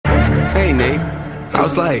Hey Nate,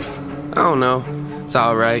 how's life? I don't know, it's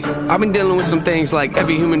alright. I've been dealing with some things like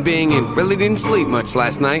every human being and really didn't sleep much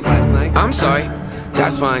last night. I'm sorry,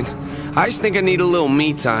 that's fine. I just think I need a little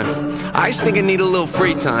me time. I just think I need a little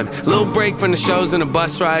free time. A little break from the shows and the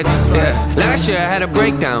bus rides. Yeah, last year I had a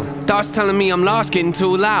breakdown. Thoughts telling me I'm lost, getting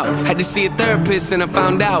too loud. Had to see a therapist and I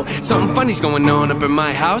found out something funny's going on up in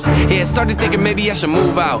my house. Yeah, started thinking maybe I should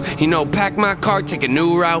move out. You know, pack my car, take a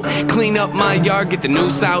new route. Clean up my yard, get the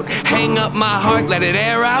noose out. Hang up my heart, let it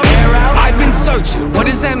air out. I've been searching, what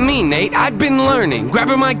does that mean, Nate? I've been learning,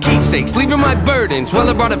 grabbing my keepsakes, leaving my burdens. Well,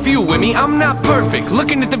 I brought a few with me, I'm not perfect.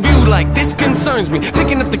 Looking at the view like this concerns me.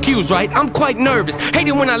 Picking up the cues right, I'm quite nervous. Hate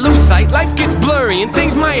it when I lose sight, life gets blurry and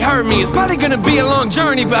things might hurt me. It's probably gonna be a long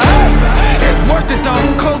journey, but it's worth it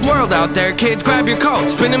though. Cold world out there, kids, grab your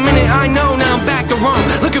coats. Been a minute, I know, now I'm back to Rome.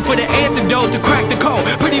 Looking for the antidote to crack the code.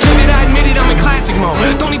 Pretty vivid, I admit it, I'm in classic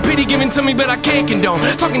mode. Don't need pity given to me, but I can't condone.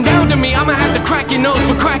 Talking down to me, I'ma have to crack your nose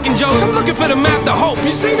for cracking jokes. I'm looking for the map to hope, you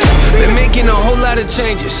see me? Been making a whole lot of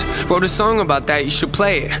changes. Wrote a song about that, you should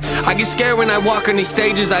play it. I get scared when I walk on these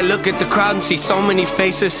stages. I look at the crowd and see so many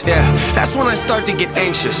faces. Yeah, that's when I start to get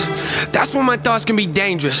anxious. That's when my thoughts can be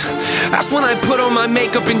dangerous. That's when I put on my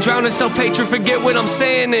makeup and drown in self-hatred. Forget what I'm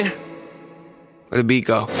saying and where'd the beat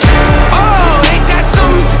go? Oh, ain't that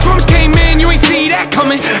something? Drums came in, you ain't see that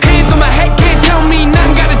coming. Hands on my head, can't tell me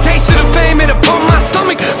nothing. Got a taste of the fame, it'll pump my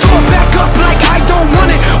stomach. Throw it back up like I don't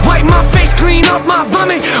want it. Wipe my face, clean up my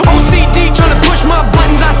vomit. OCD trying to push my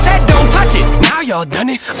buttons. I said don't touch it, now y'all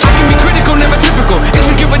done it. I can be critical, never typical.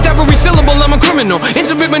 Intricate with every syllable, I'm a criminal.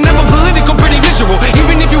 Intimate but never political, pretty visual.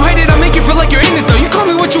 Even if you hate it, I'll make you feel like you're in it though. You call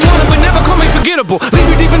me what you want, but never call me forgettable. Leave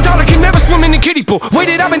you deep in thought, I can never swim in the kiddie pool.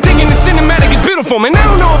 Waited, I've been thinking the cinematic is beautiful. Man, I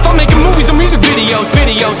don't know if I'm making movies or music videos.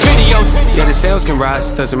 Yeah, the sales can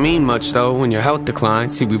rise, doesn't mean much though when your health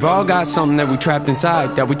declines. See, we've all got something that we trapped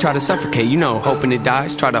inside that we try to suffocate, you know, hoping it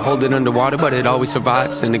dies. Try to hold it underwater, but it always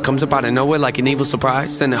survives. And it comes up out of nowhere like an evil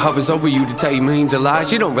surprise. Then it hovers over you to tell you millions of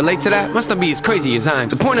lies. You don't relate to that? Must not be as crazy as I am.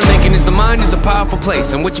 The point I'm making is the mind is a powerful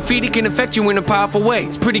place, and what you feed it can affect you in a powerful way.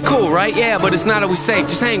 It's pretty cool, right? Yeah, but it's not always safe.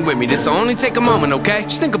 Just hang with me, this'll only take a moment, okay?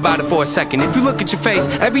 Just think about it for a second. If you look at your face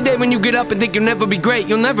every day when you get up and think you'll never be great,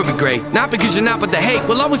 you'll never be great. Not because you're not, but the hate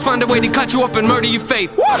will always find a way to cut you up and murder your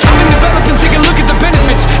faith. I've been developing, take a look at the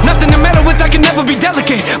benefits. Nothing to meddle with, I can never be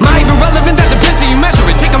delicate. My irrelevant, that depends how you measure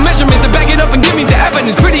it. Take a measurement to back it up and give me the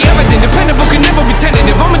evidence. Pretty evident, dependable, can never be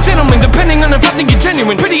tentative. I'm a gentleman, depending on if I think you're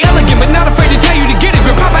genuine. Pretty elegant, but not afraid to tell you to get it.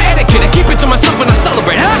 Grip proper etiquette, I keep it to myself when I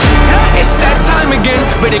celebrate, huh? It's that time again,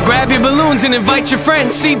 better grab your balloons and invite your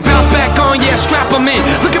friends. Seatbelts back on, yeah, strap them in.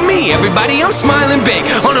 Look at me, everybody, I'm smiling big.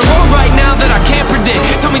 On a road right now that I can't predict.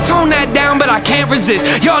 Tell me tone that down, but I can't resist.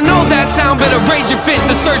 Y'all know that sound, better raise your fist.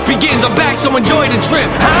 The search begins, I'm back, so enjoy the trip,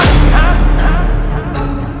 huh?